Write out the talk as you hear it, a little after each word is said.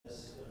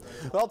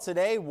Well,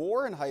 today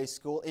Warren High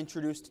School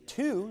introduced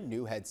two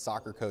new head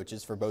soccer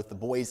coaches for both the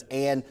boys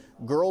and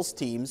girls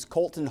teams.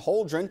 Colton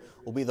Holdren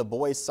will be the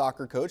boys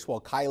soccer coach, while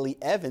Kylie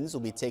Evans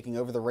will be taking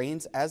over the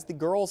reins as the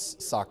girls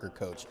soccer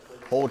coach.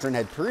 Holdren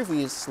had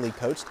previously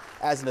coached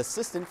as an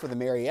assistant for the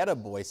Marietta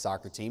boys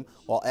soccer team,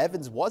 while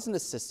Evans was an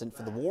assistant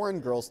for the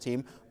Warren girls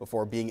team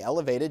before being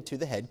elevated to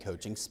the head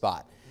coaching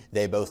spot.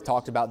 They both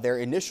talked about their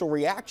initial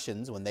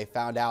reactions when they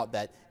found out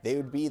that they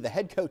would be the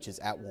head coaches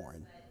at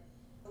Warren.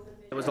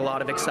 It was a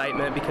lot of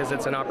excitement because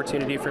it's an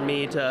opportunity for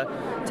me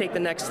to take the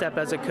next step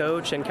as a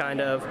coach and kind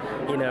of,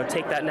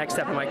 take that next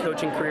step in my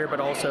coaching career, but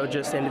also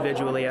just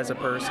individually as a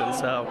person.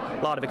 So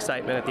a lot of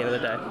excitement at the end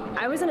of the day.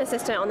 I was an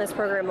assistant on this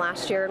program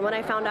last year, and when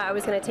I found out I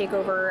was going to take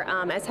over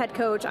as head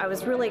coach, I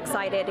was really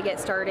excited to get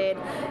started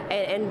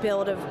and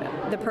build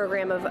the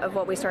program of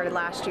what we started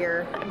last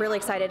year. I'm really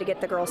excited to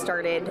get the girls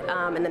started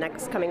in the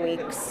next coming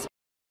weeks.